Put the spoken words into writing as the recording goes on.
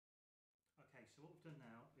we've done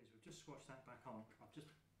now is we've just squashed that back on. I've just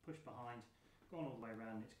pushed behind, gone all the way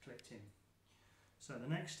around and it's clicked in. So the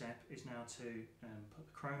next step is now to put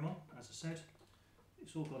the chrome on. As I said,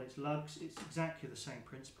 it's all got its lugs. It's exactly the same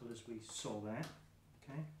principle as we saw there.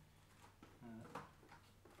 Okay,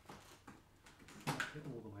 it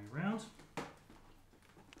all the way around.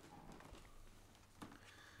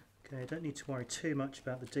 Okay, I don't need to worry too much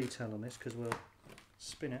about the detail on this because we'll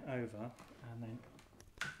spin it over and then,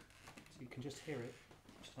 so you can just hear it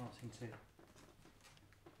starting to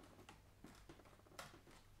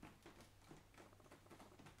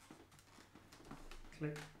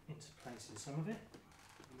click into place in some of it.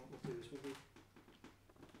 And what we'll do is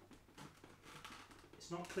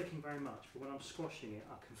it's not clicking very much, but when I'm squashing it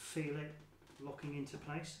I can feel it locking into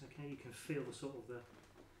place. Okay, you can feel the sort of the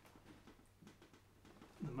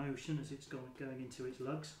motion as it's going into its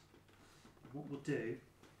lugs. And what we'll do,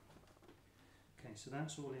 okay, so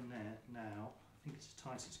that's all in there now. I think it's as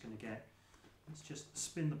tight as it's going to get. Let's just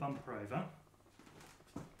spin the bumper over.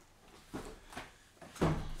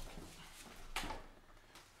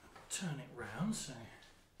 Turn it round so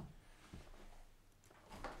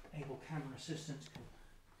able camera assistants can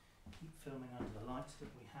keep filming under the lights that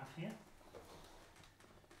we have here.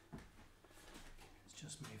 Let's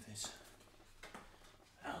just move this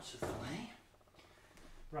out of the way.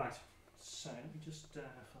 Right, so let me just find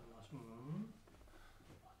the last one.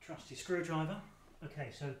 Trusty screwdriver. Okay,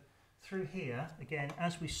 so through here, again,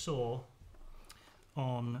 as we saw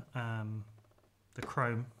on the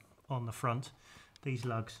chrome on the front, these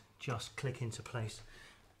lugs just click into place.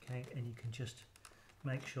 Okay, and you can just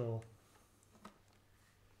make sure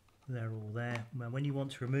they're all there. When you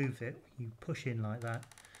want to remove it, you push in like that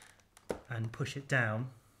and push it down.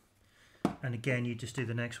 And again, you just do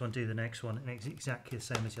the next one, and it's exactly the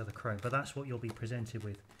same as the other chrome. But that's what you'll be presented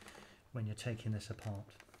with when you're taking this apart.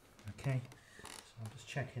 Okay, so I'm just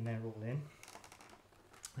checking they're all in.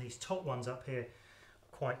 These top ones up here are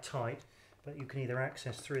quite tight, but you can either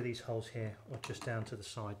access through these holes here or just down to the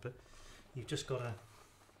side. But you've just got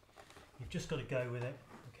to go with it.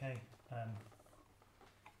 Okay,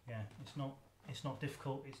 yeah, it's not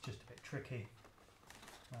difficult. It's just a bit tricky.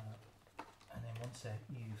 And then once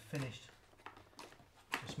you've finished,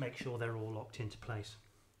 just make sure they're all locked into place.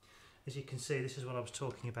 As you can see, this is what I was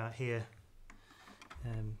talking about here.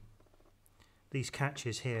 These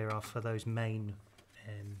catches here are for those main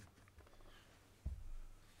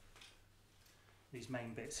these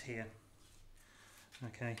main bits here.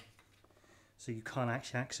 Okay, so you can't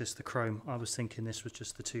actually access the chrome. I was thinking this was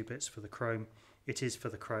just the two bits for the chrome. It is for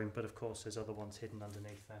the chrome, but of course there's other ones hidden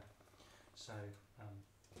underneath there. So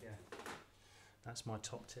yeah, that's my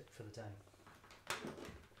top tip for the day.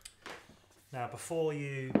 Now, before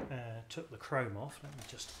you took the chrome off, let me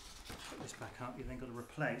just put this back up. You then got to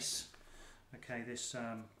replace, okay, this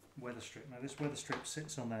weather strip. Now, this weather strip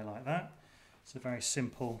sits on there like that. It's a very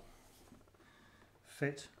simple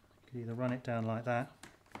fit. You can either run it down like that,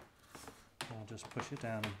 or just push it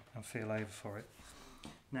down and feel over for it.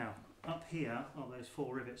 Now, up here are those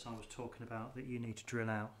 4 rivets I was talking about that you need to drill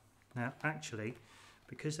out. Now, actually,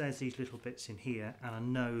 because there's these little bits in here, and I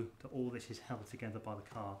know that all this is held together by the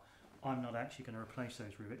car, I'm not actually going to replace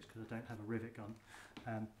those rivets because I don't have a rivet gun.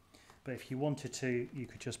 But if you wanted to, you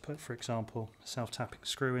could just put, for example, a self-tapping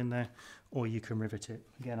screw in there, or you can rivet it.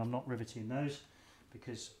 Again, I'm not riveting those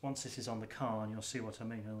because once this is on the car, and you'll see what I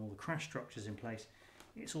mean, and all the crash structures in place,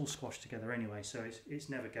 it's all squashed together anyway, so it's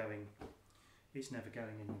never going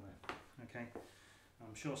anywhere. Okay,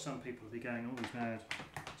 I'm sure some people will be going, "Oh, he's mad.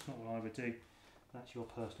 It's not what I would do." That's your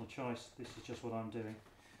personal choice. This is just what I'm doing,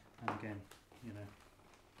 and again, you know,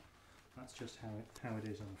 that's just how it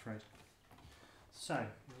is, I'm afraid. So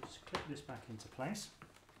we'll just clip this back into place.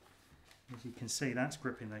 As you can see, that's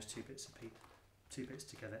gripping those two bits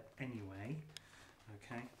together anyway.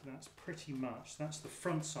 Okay, that's pretty much, that's the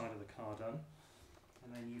front side of the car done,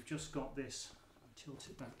 and then you've just got this. I'll tilt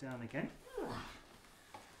it back down again.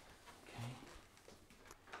 Okay,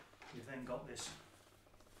 you've then got this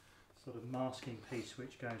sort of masking piece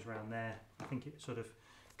which goes around there. I think it sort of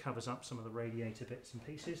covers up some of the radiator bits and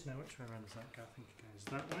pieces. Now, which way around does that go? I think it goes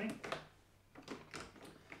that way.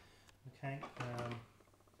 Okay,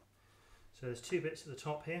 so there's 2 bits at the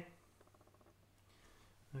top here.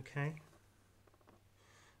 Okay,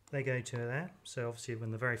 they go to there. So obviously,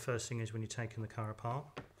 when the very first thing is when you're taking the car apart,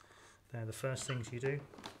 they're the first things you do.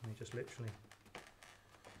 You just literally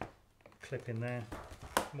clip in there.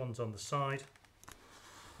 One's on the side.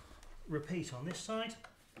 Repeat on this side.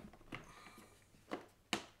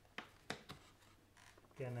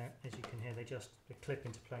 Again, as you can hear, they clip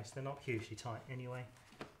into place. They're not hugely tight anyway.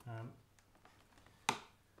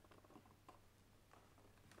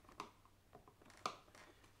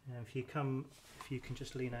 if you can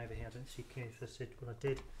just lean over here, I don't see if I said what I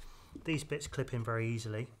did. These bits clip in very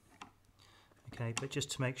easily. Okay, but just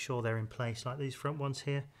to make sure they're in place, like these front ones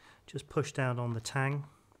here, just push down on the tang.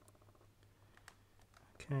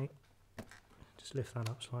 Okay, just lift that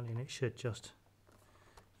up slightly and it should just,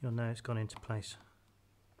 you'll know it's gone into place.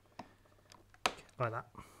 Okay, like that.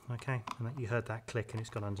 Okay, and that, you heard that click and it's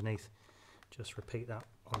gone underneath. Just repeat that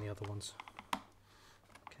on the other ones.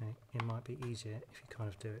 Okay, it might be easier if you kind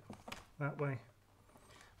of do it that way.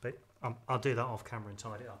 But I'll do that off camera and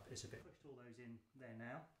tidy it up. It's a bit. Pushed all those in there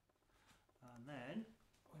now. And then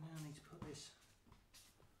we now need to put this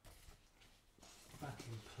back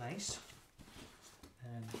in place.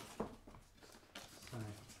 And so,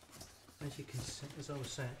 as you can see, as I was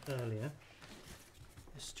saying earlier,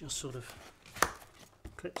 this just sort of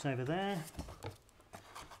clips over there,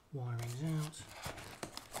 wiring's out,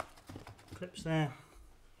 clips there.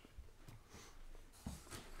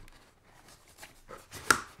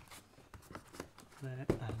 There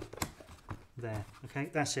and there. Okay,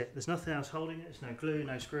 that's it. There's nothing else holding it. There's no glue,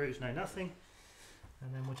 no screws, no nothing.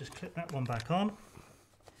 And then we'll just clip that one back on.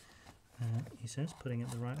 He says putting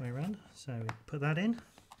it the right way around. So we put that in,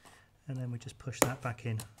 and then we just push that back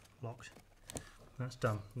in, locked. That's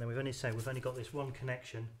done. And then we've only got this one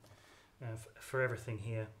connection for everything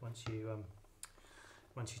here. Once you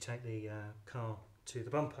take the car to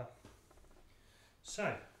the bumper.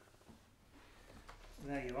 So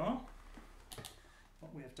there you are.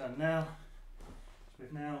 What we have done now is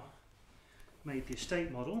we've now made the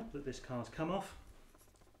estate model that this car's come off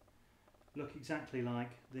look exactly like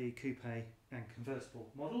the coupe and convertible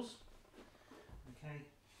models. Okay,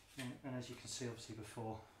 and as you can see obviously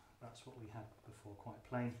before, that's what we had before, quite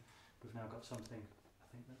plain. We've now got something I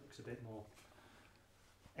think that looks a bit more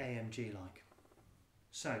AMG like.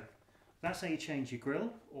 So that's how you change your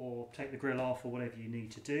grille or take the grille off or whatever you need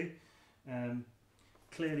to do.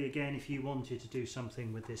 Clearly again, if you wanted to do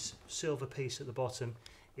something with this silver piece at the bottom,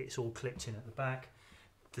 it's all clipped in at the back.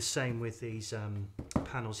 The same with these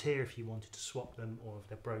panels here, if you wanted to swap them or if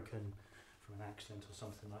they're broken from an accident or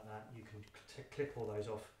something like that, you can clip all those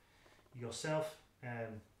off yourself.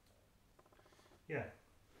 Yeah,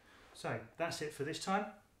 so that's it for this time.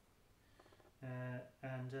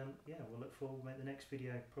 Yeah, we'll look forward, we'll make the next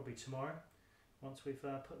video probably tomorrow, once we've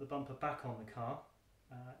put the bumper back on the car,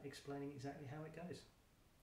 explaining exactly how it goes.